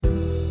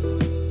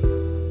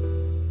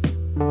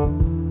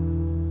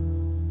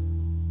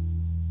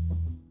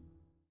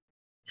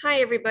Hi,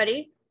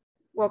 everybody.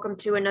 Welcome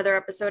to another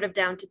episode of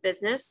Down to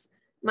Business.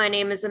 My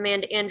name is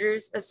Amanda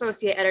Andrews,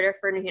 Associate Editor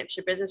for New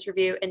Hampshire Business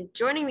Review. And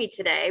joining me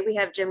today, we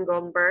have Jim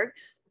Goldenberg,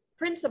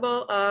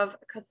 Principal of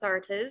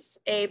Cathartes,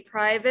 a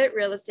private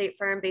real estate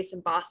firm based in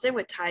Boston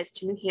with ties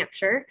to New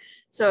Hampshire.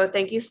 So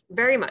thank you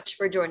very much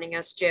for joining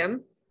us,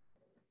 Jim.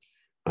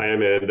 Hi,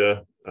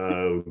 Amanda.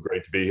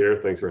 Great to be here.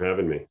 Thanks for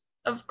having me.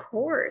 Of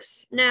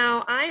course.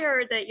 Now, I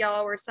heard that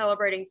y'all were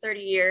celebrating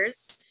 30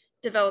 years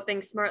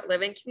developing smart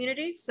living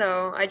communities.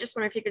 So I just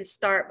wonder if you could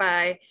start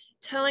by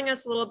telling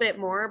us a little bit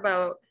more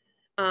about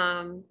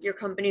your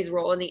company's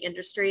role in the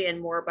industry and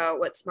more about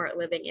what smart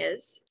living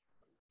is.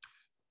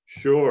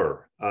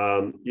 Sure.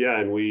 Yeah,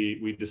 and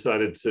we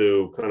decided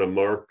to kind of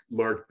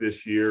mark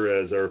this year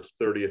as our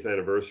 30th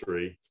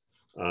anniversary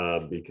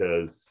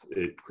because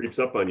it creeps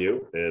up on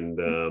you,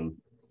 and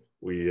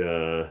we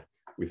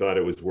thought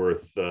it was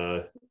worth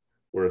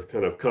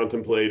kind of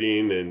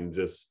contemplating and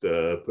just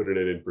putting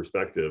it in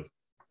perspective.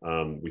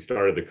 We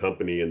started the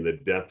company in the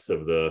depths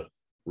of the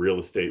real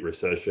estate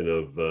recession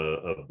of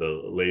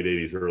the late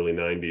 80s, early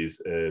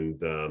 90s,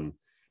 and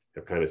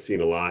have kind of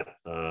seen a lot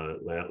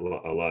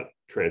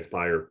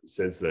transpire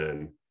since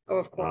then. Oh,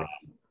 of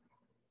course.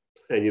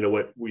 And you know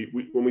what?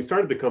 When we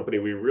started the company,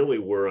 we really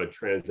were a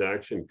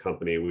transaction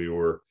company. We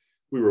were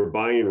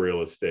buying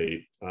real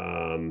estate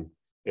and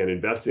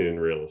investing in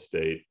real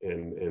estate,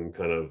 and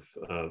kind of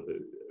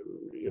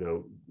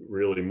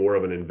really more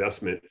of an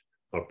investment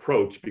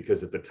approach,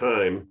 because at the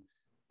time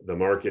the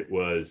market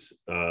was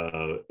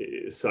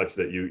such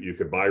that you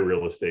could buy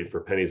real estate for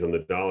pennies on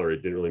the dollar.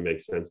 It didn't really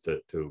make sense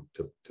to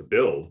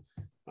build.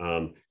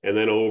 And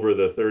then over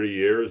the 30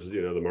 years,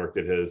 the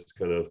market has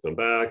kind of come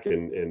back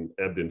and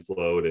ebbed and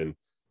flowed. And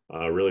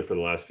really for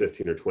the last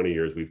 15 or 20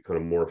 years, we've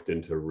kind of morphed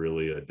into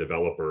really a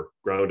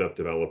ground up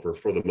developer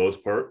for the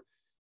most part.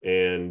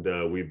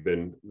 And we've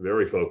been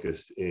very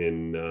focused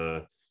in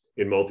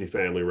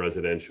multifamily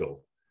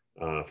residential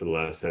for the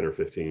last 10 or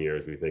 15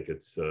 years. We think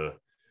it's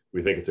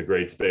a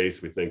great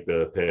space. We think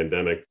the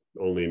pandemic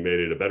only made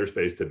it a better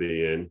space to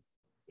be in,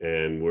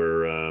 and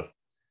we're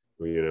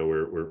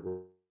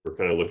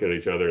kind of looking at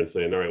each other and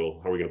saying, all right, well,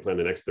 how are we going to plan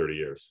the next 30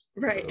 years?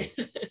 Right.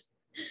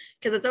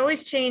 Because it's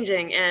always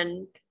changing,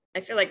 and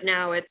I feel like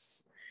now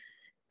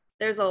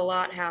there's a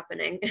lot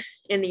happening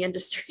in the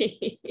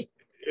industry.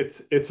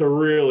 It's a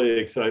really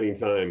exciting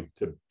time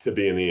to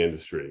be in the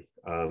industry.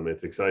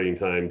 It's an exciting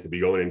time to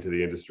be going into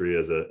the industry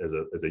as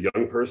a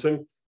young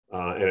person,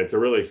 and it's a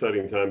really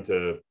exciting time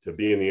to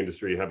be in the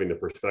industry, having the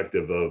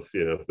perspective of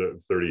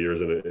 30 years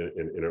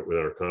with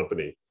our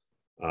company,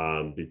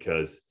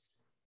 because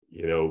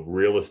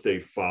real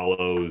estate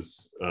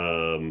follows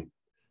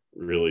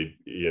really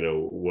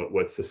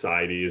what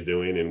society is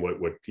doing and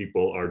what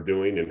people are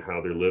doing and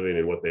how they're living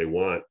and what they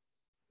want.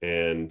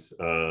 And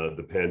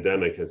the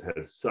pandemic has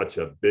had such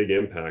a big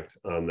impact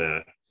on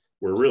that.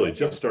 We're really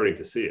just starting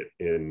to see it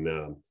in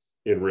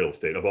real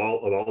estate of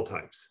all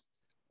types.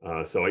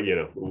 So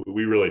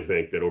we really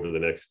think that over the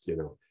next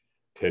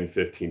 10,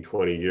 15,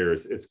 20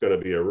 years, it's going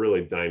to be a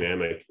really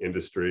dynamic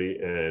industry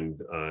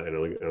and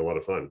a lot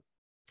of fun.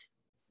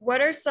 What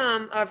are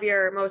some of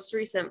your most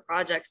recent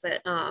projects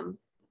that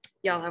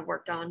y'all have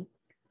worked on?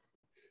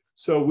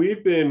 So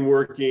we've been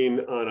working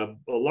on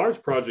a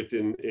large project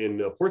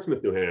in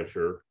Portsmouth, New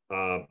Hampshire,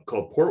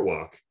 called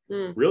Portwalk,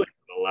 really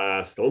for the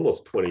last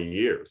almost 20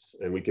 years,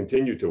 and we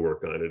continue to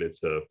work on it.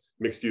 It's a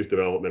mixed-use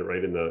development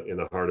right in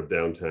the heart of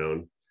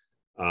downtown.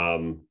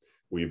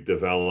 We've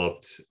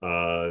developed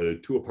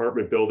 2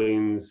 apartment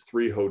buildings,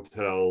 3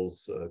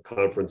 hotels, a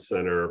conference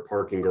center,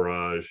 parking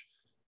garage,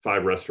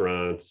 5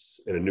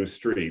 restaurants, and a new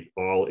street,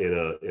 all in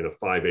a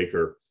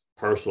 5-acre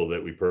parcel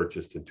that we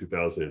purchased in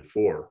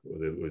 2004.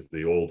 It was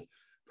the old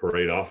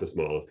Parade Office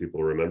Mall, if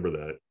people remember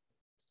that.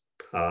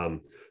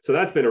 So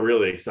that's been a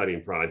really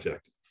exciting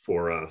project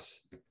for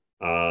us.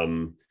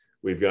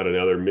 We've got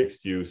another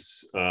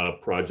mixed-use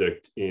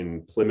project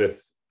in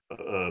Plymouth,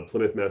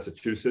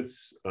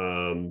 Massachusetts,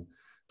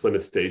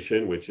 Plymouth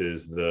Station, which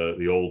is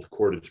the old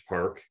Cordage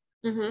Park,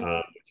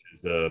 which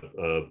is a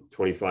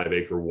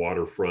 25-acre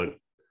waterfront,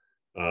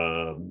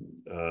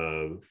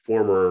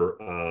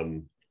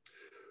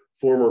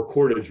 former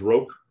Cordage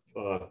Rope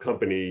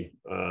Company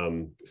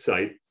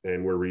site,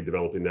 and we're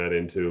redeveloping that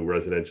into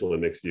residential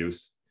and mixed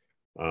use.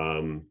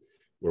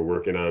 We're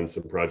working on a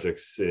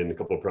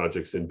couple of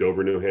projects in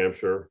Dover, New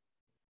Hampshire,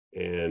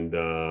 and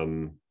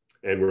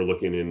we're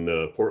looking in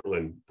the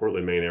Portland,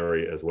 Maine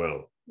area as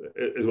well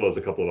as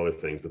a couple of other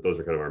things. But those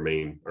are kind of our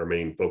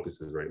main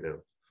focuses right now.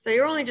 So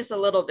you're only just a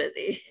little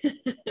busy.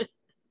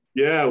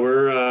 Yeah,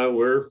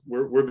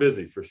 we're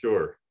busy for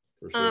sure.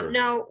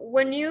 Now,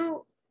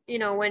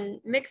 when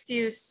mixed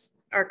use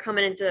are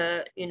coming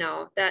into,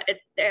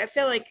 I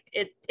feel like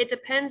it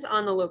depends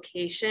on the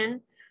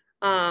location.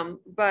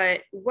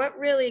 But what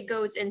really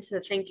goes into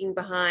the thinking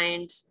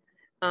behind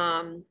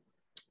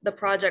the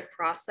project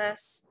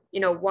process?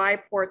 Why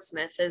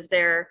Portsmouth? Is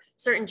there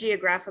certain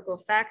geographical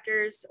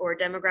factors or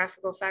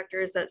demographical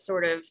factors that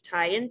sort of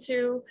tie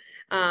into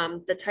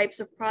the types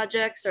of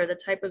projects or the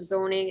type of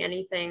zoning,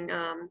 anything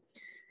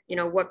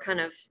what kind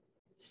of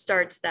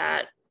starts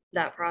that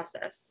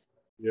process?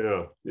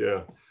 Yeah,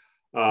 yeah.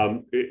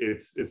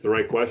 It's the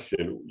right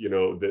question.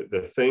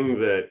 The thing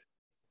that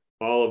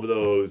all of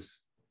those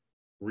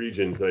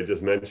regions that I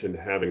just mentioned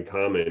have in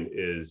common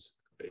is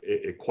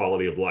a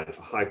quality of life,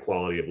 a high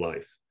quality of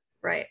life.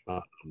 Right.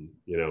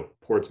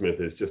 Portsmouth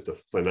is just a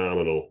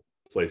phenomenal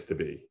place to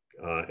be,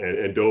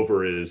 and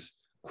Dover is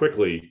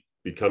quickly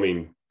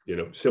becoming,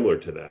 similar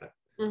to that.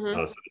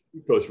 Mm-hmm. So the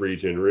Seacoast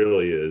region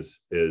really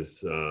is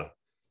just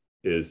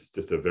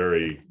a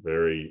very,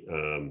 very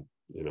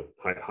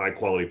high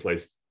quality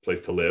place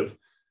to live.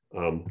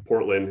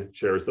 Portland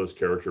shares those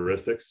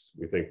characteristics.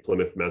 We think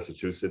Plymouth,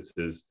 Massachusetts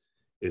is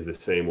the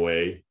same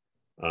way.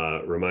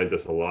 Reminds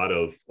us a lot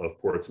of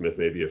Portsmouth,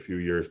 maybe a few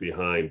years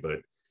behind,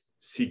 but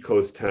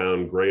seacoast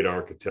town, great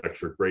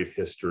architecture, great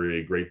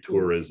history, great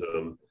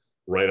tourism,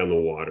 right on the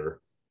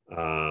water.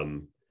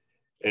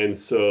 And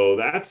so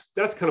that's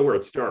kind of where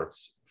it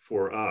starts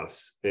for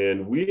us.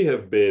 And we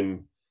have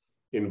been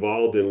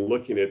involved in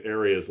looking at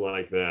areas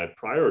like that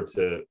prior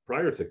to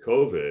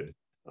COVID,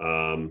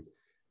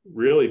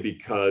 really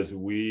because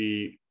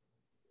we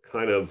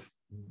kind of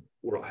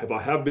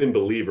have been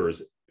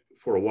believers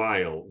for a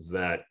while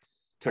that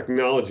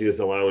technology is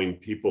allowing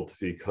people to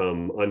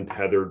become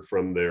untethered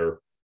from their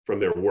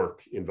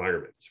work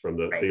environments, from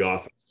the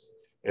office.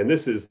 And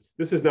this is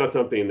not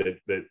something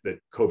that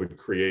COVID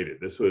created.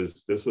 This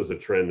was a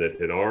trend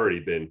that had already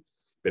been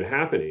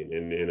happening,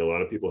 and a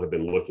lot of people have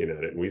been looking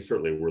at it, and we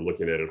certainly were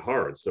looking at it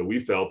hard. So we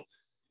felt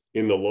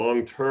in the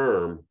long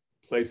term,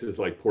 places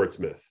like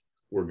Portsmouth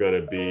were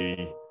going to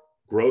be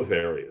growth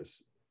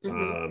areas.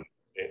 And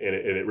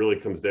it really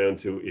comes down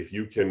to if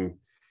you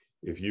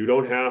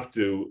don't have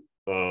to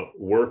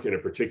work in a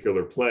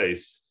particular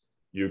place,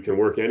 you can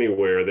work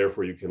anywhere,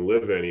 therefore you can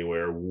live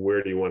anywhere.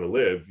 Where do you want to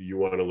live? You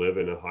want to live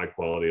in a high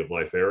quality of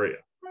life area.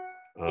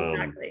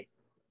 Exactly.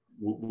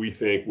 We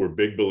think we're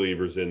big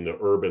believers in the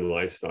urban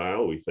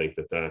lifestyle. We think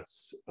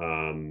that's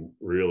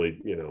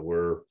really,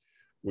 we're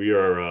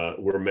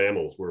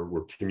mammals.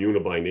 We're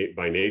communal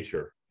by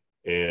nature,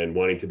 and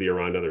wanting to be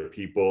around other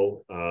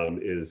people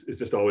is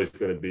just always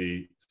going to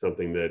be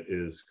something that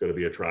is going to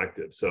be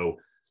attractive. So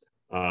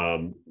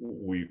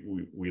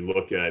we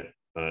look at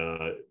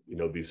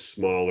these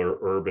smaller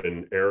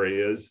urban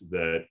areas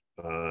that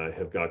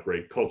have got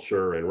great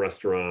culture and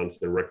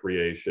restaurants and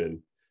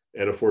recreation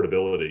and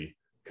affordability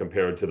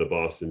compared to the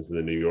Bostons and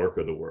the New York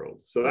of the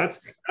world. So that's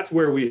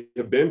where we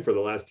have been for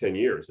the last 10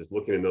 years, is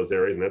looking in those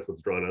areas. And that's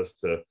what's drawn us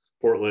to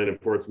Portland and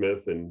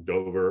Portsmouth and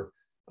Dover.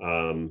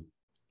 And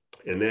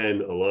then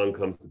along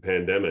comes the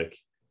pandemic,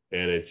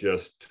 and it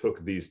just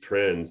took these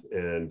trends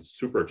and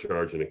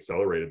supercharged and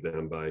accelerated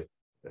them by, I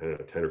don't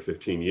know, 10 or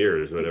 15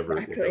 years, whatever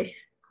you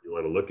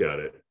want to look at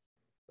it.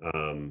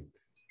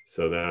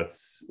 So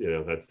that's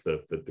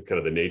the kind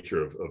of the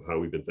nature of how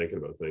we've been thinking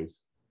about things.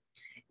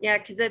 Yeah,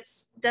 because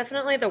it's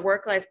definitely the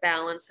work-life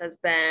balance has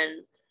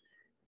been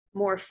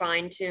more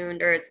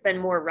fine-tuned, or it's been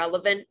more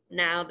relevant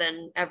now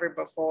than ever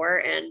before,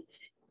 and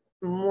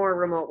more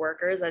remote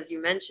workers, as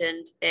you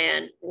mentioned.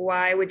 And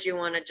why would you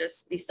want to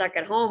just be stuck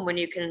at home when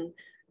you can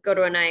go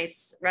to a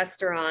nice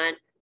restaurant,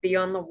 be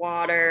on the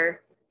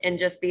water, and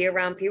just be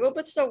around people,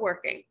 but still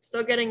working,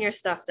 still getting your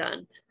stuff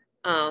done,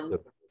 and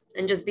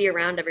just be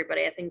around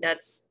everybody? I think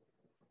it's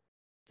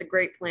a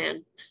great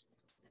plan.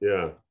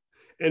 Yeah.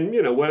 And,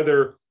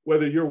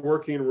 whether you're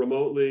working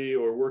remotely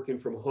or working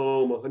from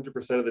home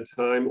 100% of the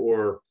time,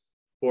 or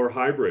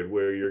hybrid,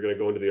 where you're going to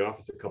go into the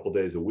office a couple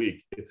days a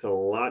week, it's a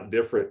lot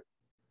different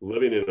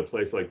living in a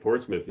place like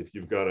Portsmouth if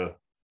you've got to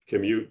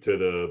commute to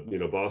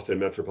the Boston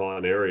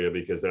metropolitan area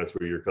because that's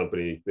where your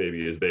company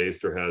maybe is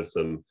based or has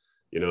some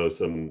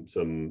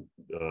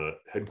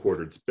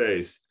headquartered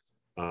space.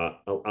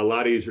 A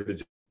lot easier to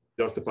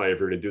justify if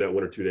you're going to do that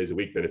 1 or 2 days a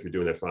week than if you're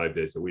doing that 5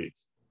 days a week.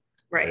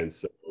 Right. And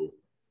so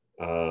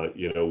I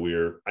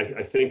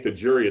think the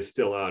jury is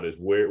still out as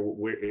where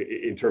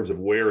in terms of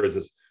where is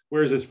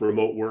this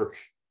remote work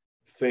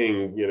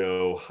thing,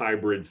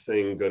 hybrid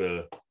thing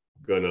gonna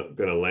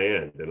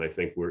land. And I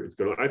think it's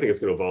gonna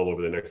evolve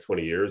over the next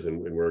 20 years,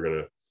 and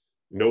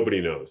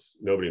nobody knows.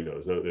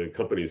 The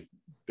companies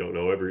don't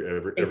know.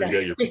 Every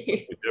day you're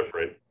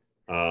different,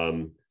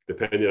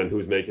 depending on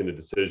who's making the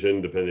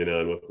decision, depending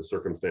on what the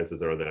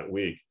circumstances are that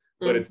week.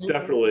 But it's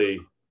definitely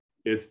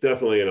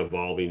an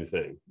evolving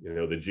thing.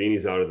 The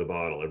genie's out of the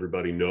bottle.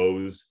 Everybody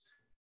knows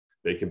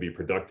they can be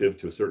productive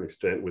to a certain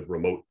extent with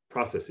remote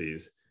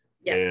processes.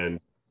 Yes. And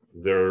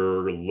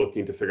they're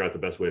looking to figure out the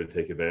best way to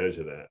take advantage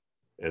of that.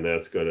 And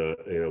that's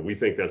we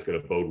think that's gonna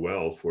bode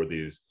well for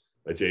these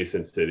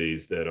adjacent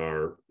cities that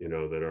are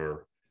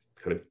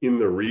kind of in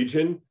the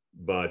region,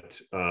 but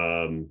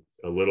a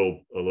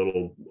little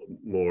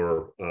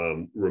more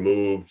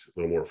removed, a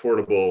little more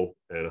affordable,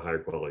 and a higher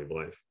quality of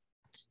life.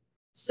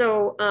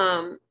 So,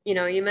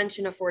 you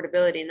mentioned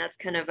affordability, and that's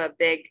kind of a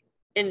big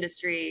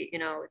industry,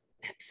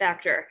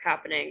 factor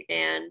happening.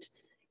 And,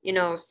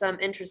 some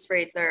interest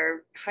rates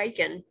are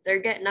hiking, they're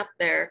getting up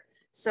there.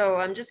 So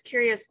I'm just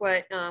curious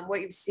what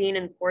you've seen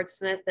in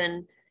Portsmouth,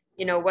 and,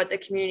 what the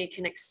community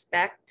can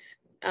expect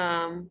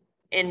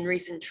in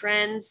recent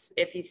trends,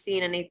 if you've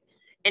seen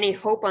any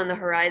hope on the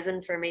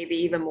horizon for maybe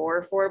even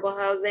more affordable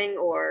housing,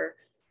 or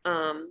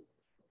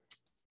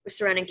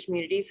surrounding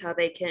communities, how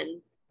they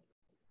can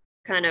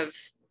kind of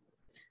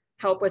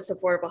help with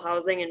affordable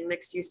housing and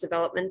mixed use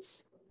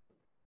developments.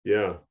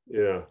 Yeah,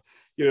 yeah.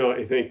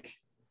 I think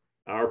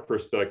our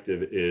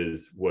perspective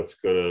is what's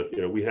gonna,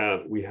 we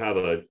have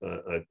a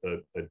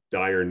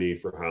dire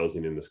need for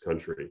housing in this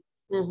country.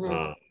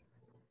 Mm-hmm.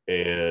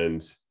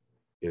 And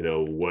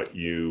what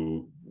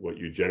you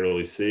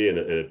generally see, and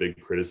a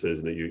big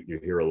criticism that you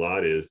hear a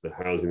lot, is the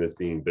housing that's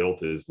being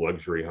built is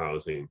luxury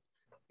housing.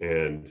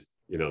 And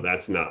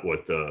that's not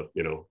what the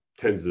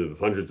tens of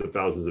hundreds of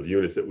thousands of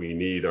units that we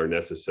need are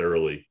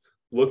necessarily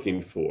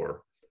looking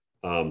for.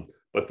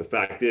 But the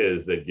fact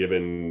is that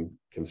given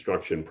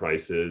construction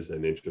prices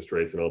and interest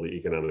rates and all the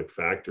economic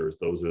factors,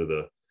 those are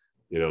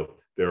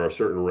there are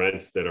certain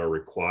rents that are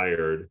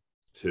required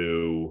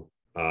to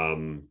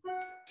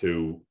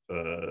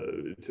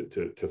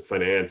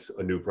finance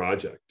a new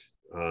project,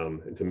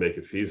 and to make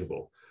it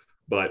feasible.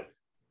 But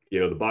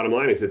the bottom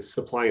line is it's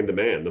supply and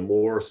demand. The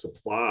more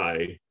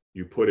supply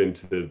you put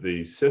into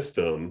the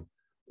system,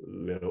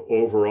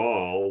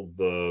 overall,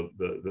 the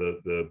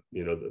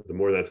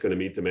more that's going to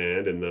meet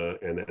demand, and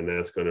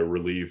that's going to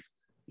relieve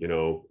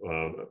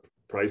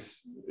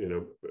price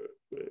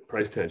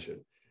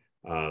tension.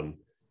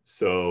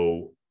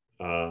 So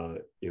I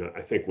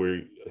think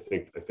we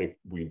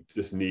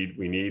just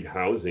need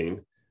housing.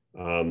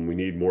 We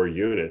need more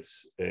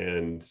units,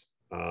 and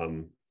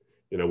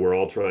we're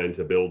all trying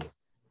to build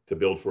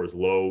for as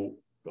low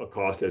a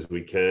cost as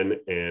we can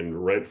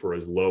and rent for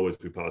as low as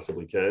we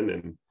possibly can.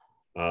 And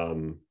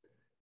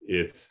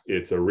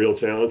it's a real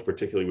challenge,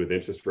 particularly with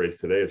interest rates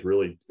today. It's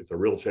a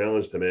real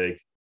challenge to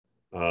make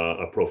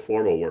a pro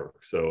forma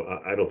work.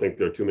 So I don't think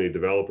there are too many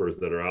developers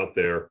that are out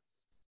there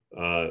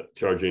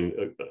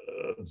charging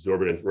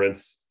exorbitant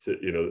rents to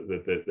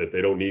that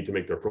they don't need to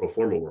make their pro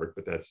forma work.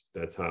 But that's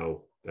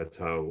how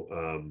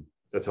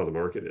the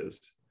market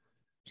is.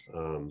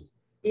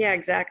 Yeah,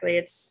 exactly.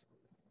 It's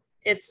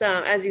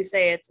as you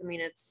say, it's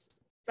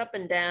up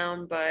and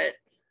down, but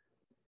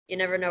you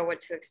never know what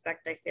to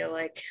expect, I feel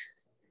like.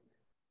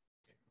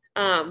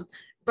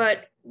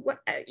 But what,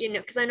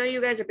 because I know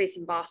you guys are based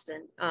in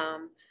Boston.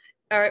 Are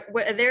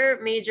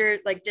there major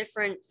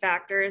different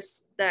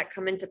factors that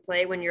come into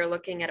play when you're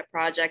looking at a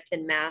project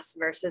in Mass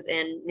versus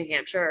in New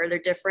Hampshire? Are there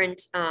different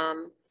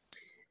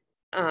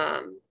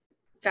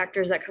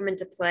factors that come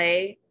into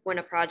play when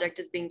a project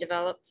is being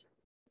developed?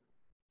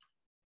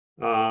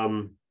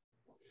 I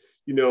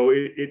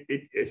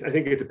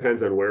think it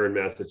depends on where in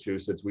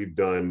Massachusetts. We've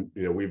done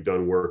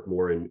work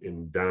more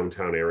in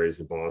downtown areas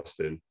in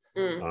Boston.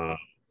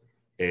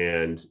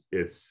 And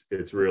it's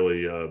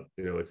really,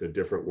 it's a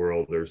different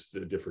world. There's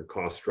a different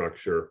cost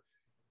structure.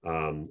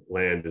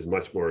 Land is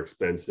much more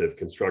expensive.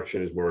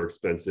 Construction is more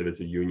expensive.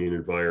 It's a union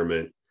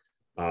environment,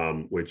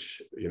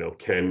 which,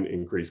 can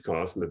increase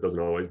costs, and that doesn't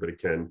always, but it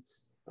can.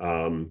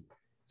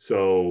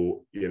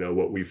 So,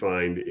 what we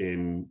find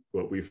in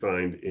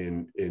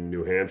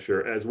New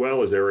Hampshire, as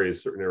well as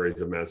certain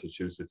areas of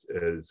Massachusetts,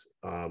 is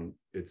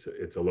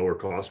it's a lower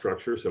cost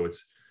structure. So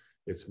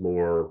it's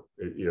more,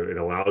 it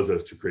allows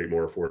us to create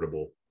more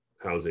affordable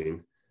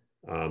housing.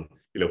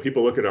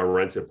 People look at our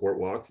rents at Port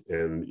Walk,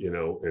 and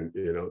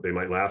they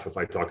might laugh if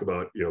I talk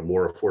about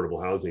more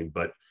affordable housing,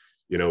 but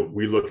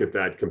we look at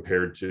that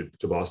compared to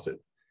Boston.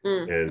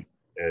 And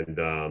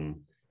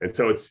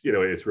so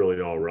it's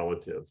really all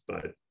relative.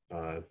 But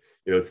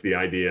it's the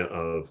idea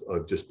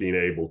of just being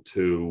able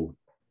to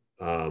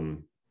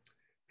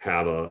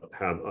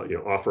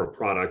offer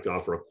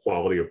a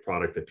quality of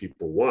product that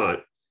people want,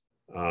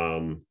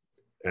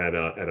 at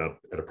a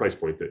price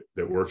point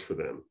that works for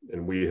them.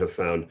 And we have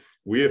found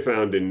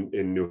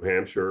in New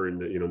Hampshire,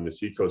 in the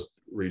Seacoast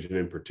region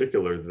in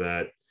particular,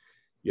 that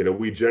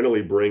we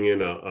generally bring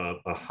in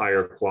a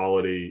higher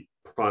quality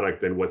product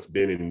than what's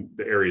been in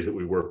the areas that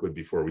we work with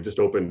before. We just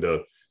opened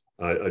a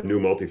new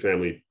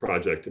multifamily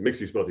project, a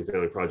mixed-use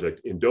multifamily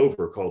project in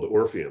Dover called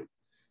Orpheum,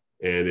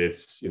 and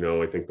it's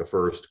I think the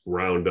first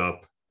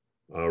ground-up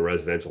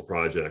residential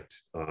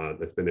project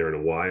that's been there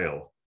in a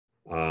while.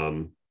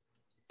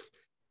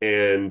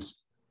 And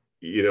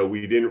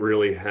we didn't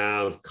really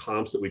have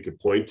comps that we could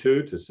point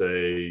to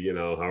say,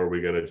 how are we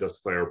going to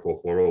justify our pro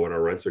forma, what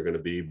our rents are going to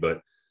be.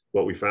 But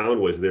what we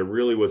found was there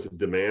really was a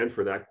demand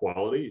for that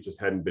quality. It just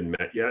hadn't been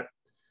met yet.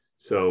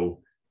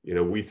 So,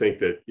 we think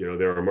that,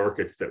 there are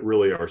markets that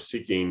really are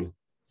seeking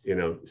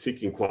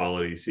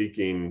quality,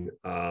 seeking,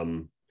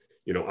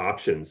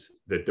 options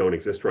that don't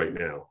exist right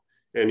now.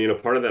 And,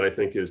 part of that, I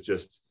think, is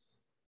just,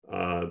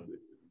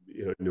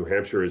 New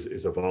Hampshire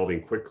is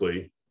evolving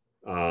quickly.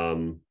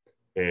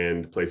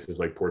 And places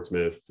like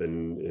Portsmouth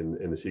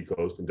and the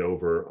Seacoast and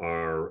Dover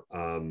are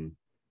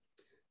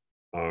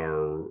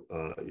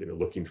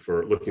looking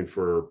for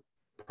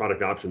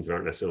product options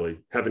that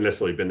haven't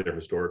necessarily been there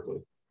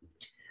historically.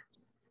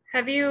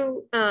 Have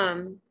you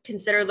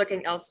considered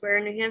looking elsewhere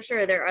in New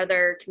Hampshire? Are there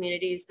other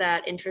communities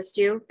that interest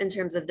you in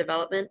terms of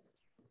development?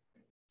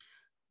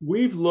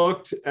 We've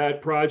looked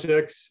at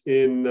projects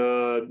in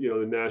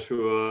the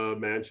Nashua,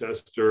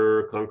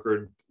 Manchester,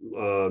 Concord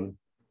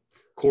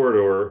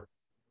corridor.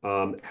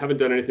 Haven't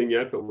done anything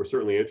yet, but we're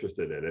certainly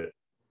interested in it.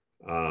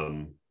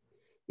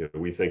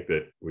 We think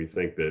that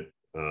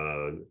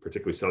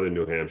particularly southern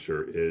New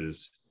Hampshire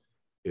is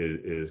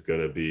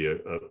going to be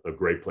a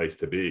great place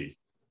to be.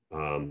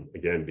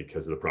 Again,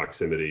 because of the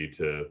proximity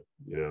to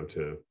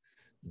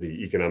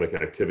the economic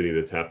activity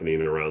that's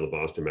happening around the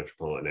Boston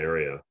metropolitan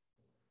area.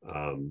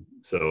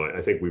 So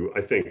I think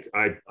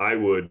I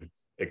would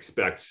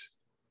expect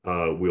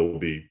we'll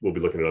be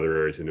looking at other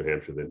areas in New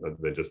Hampshire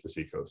than just the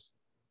seacoast.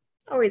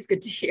 Always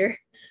good to hear.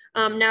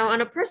 Now,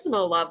 on a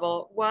personal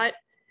level, what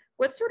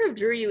sort of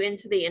drew you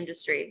into the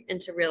industry,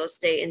 into real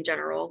estate in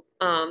general?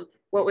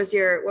 What was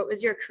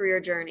your career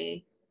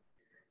journey?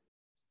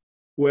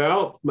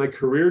 Well, my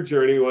career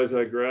journey was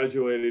I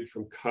graduated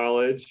from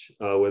college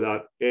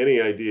without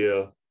any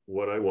idea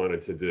what I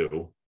wanted to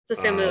do. It's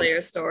a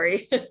familiar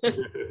story.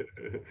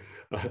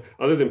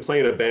 Other than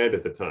playing a band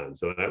at the time,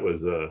 so that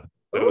was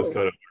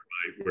kind of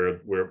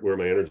where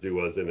my energy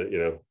was in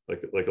it.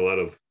 Like a lot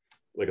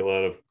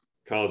of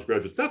college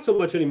graduates, not so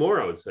much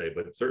anymore, I would say,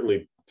 but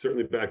certainly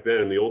back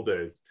then in the old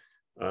days,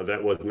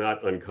 that was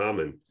not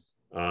uncommon,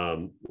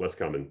 less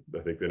common, I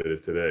think, than it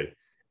is today.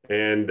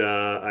 And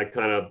I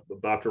kind of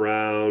bopped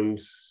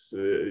around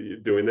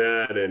doing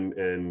that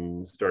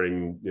and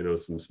starting,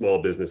 some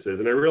small businesses.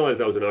 And I realized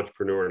I was an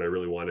entrepreneur and I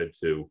really wanted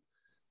to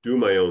do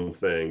my own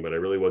thing, but I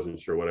really wasn't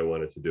sure what I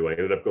wanted to do. I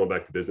ended up going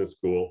back to business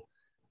school.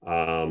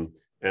 And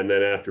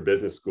then after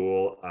business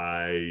school,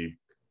 I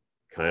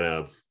kind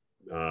of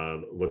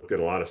looked at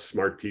a lot of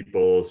smart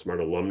people, smart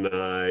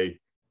alumni,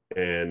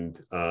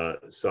 and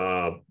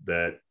saw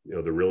that,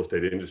 the real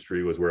estate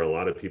industry was where a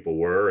lot of people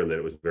were and that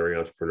it was very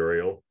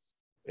entrepreneurial.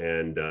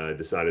 And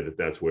decided that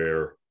that's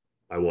where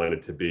I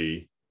wanted to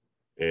be.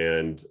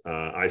 And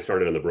I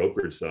started on the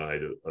brokerage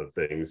side of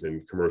things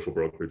in commercial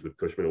brokerage with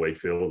Cushman &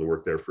 Wakefield and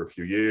worked there for a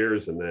few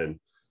years, and then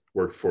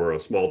worked for a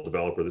small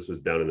developer. This was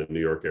down in the New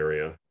York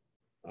area.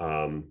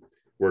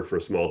 Worked for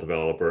a small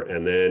developer,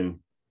 and then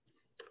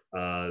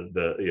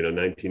the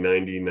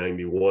 1990,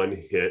 91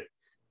 hit,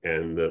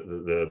 and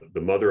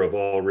the mother of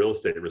all real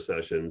estate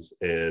recessions,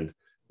 and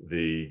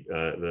the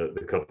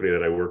company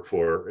that I worked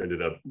for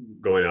ended up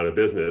going out of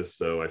business.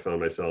 So I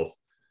found myself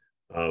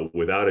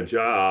without a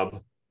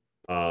job,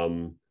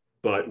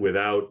 but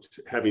without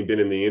having been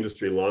in the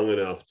industry long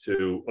enough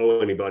to owe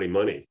anybody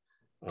money,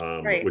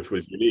 right, which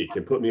was unique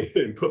and put me at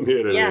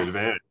an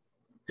advantage.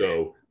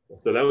 So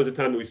that was the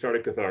time that we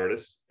started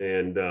Cathartis,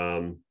 and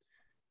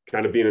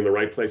kind of being in the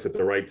right place at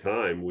the right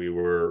time. We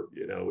were,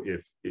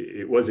 if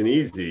it wasn't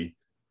easy.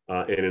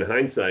 And in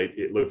hindsight,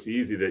 it looks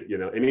easy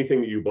that,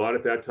 anything that you bought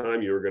at that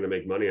time, you were going to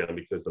make money on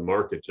because the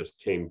market just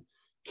came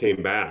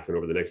back. And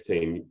over the next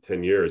 10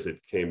 years,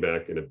 it came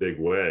back in a big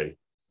way.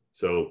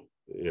 So,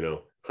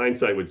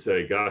 hindsight would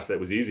say, gosh,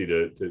 that was easy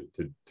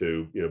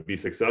to be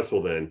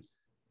successful then.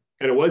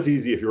 And it was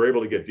easy if you were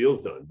able to get deals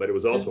done. But it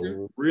was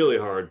also really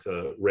hard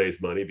to raise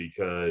money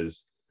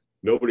because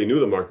nobody knew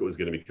the market was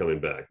going to be coming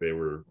back. They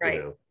were,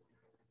 right.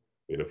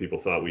 People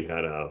thought we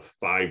had a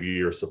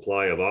 5-year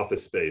supply of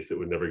office space that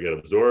would never get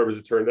absorbed. As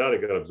it turned out, it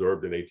got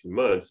absorbed in 18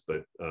 months,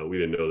 but we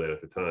didn't know that at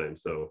the time.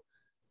 So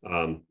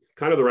kind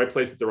of the right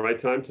place at the right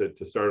time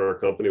to start our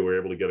company. We were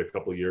able to get a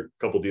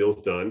couple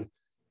deals done,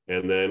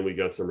 and then we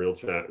got some real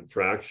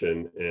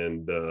traction,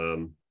 and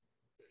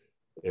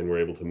we're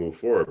able to move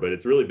forward. But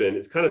it's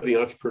kind of the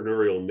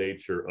entrepreneurial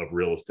nature of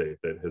real estate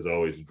that has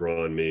always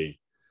drawn me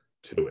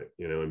to it,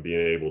 and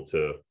being able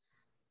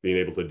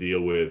to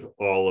deal with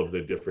all of the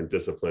different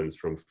disciplines,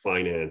 from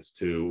finance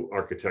to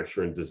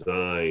architecture and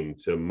design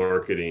to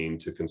marketing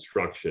to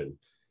construction,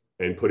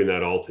 and putting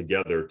that all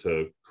together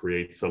to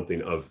create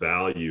something of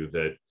value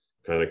that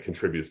kind of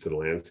contributes to the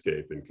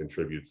landscape and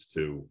contributes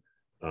to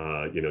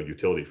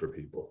utility for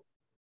people.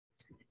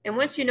 And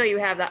once you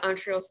have that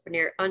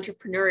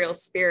entrepreneurial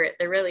spirit,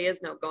 there really is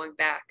no going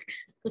back.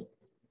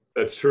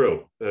 That's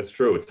true.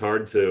 It's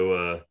hard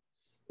to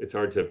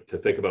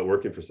think about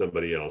working for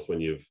somebody else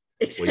when you've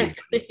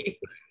exactly.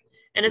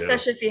 And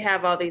especially if you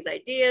have all these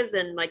ideas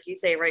and, like you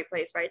say, right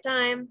place, right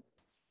time.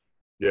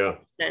 Yeah.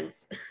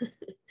 Sense.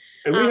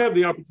 And we have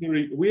the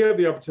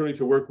opportunity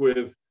to work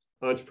with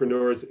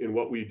entrepreneurs in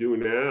what we do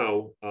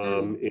now.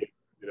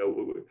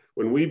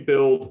 When we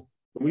build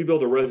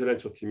a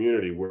residential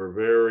community, we're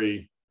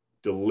very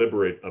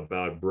deliberate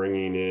about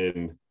bringing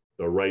in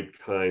the right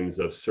kinds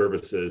of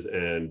services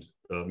and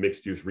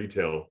mixed-use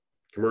retail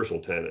commercial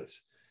tenants.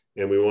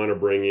 And we want to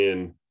bring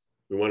in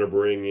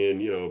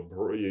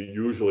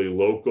usually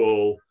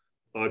local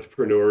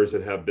entrepreneurs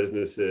that have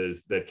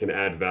businesses that can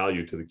add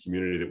value to the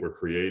community that we're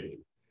creating.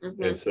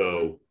 Mm-hmm. And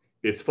so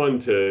it's fun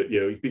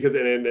to, because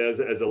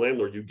as a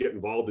landlord, you get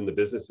involved in the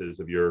businesses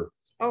of your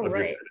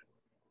tenant,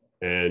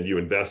 and you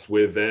invest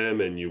with them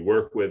and you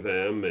work with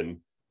them. And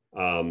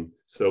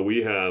so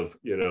we have,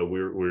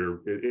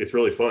 it's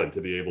really fun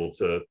to be able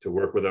to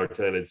work with our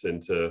tenants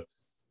and to,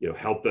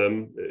 help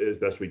them as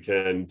best we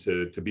can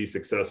to be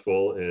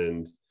successful.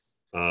 And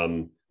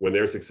when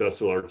they're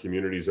successful, our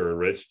communities are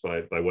enriched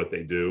by what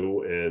they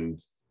do,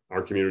 and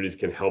our communities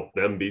can help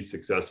them be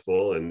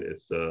successful. And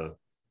it's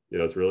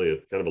it's really a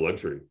kind of a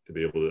luxury to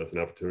be able to, that's an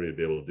opportunity to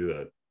be able to do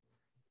that.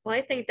 Well,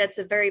 I think that's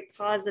a very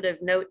positive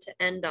note to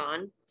end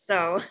on.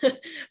 So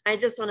I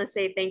just want to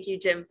say thank you,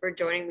 Jim, for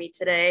joining me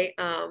today.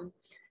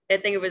 I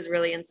think it was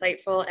really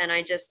insightful, and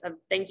I just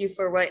thank you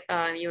for what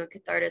you and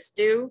Cathartis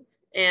do.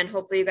 And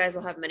hopefully, you guys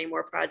will have many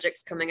more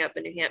projects coming up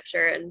in New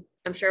Hampshire, and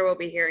I'm sure we'll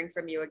be hearing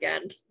from you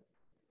again.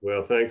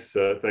 Well, thanks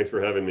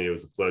for having me. It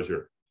was a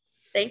pleasure.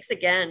 Thanks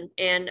again.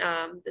 And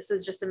this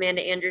is just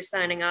Amanda Andrews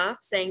signing off,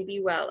 saying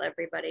be well,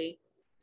 everybody.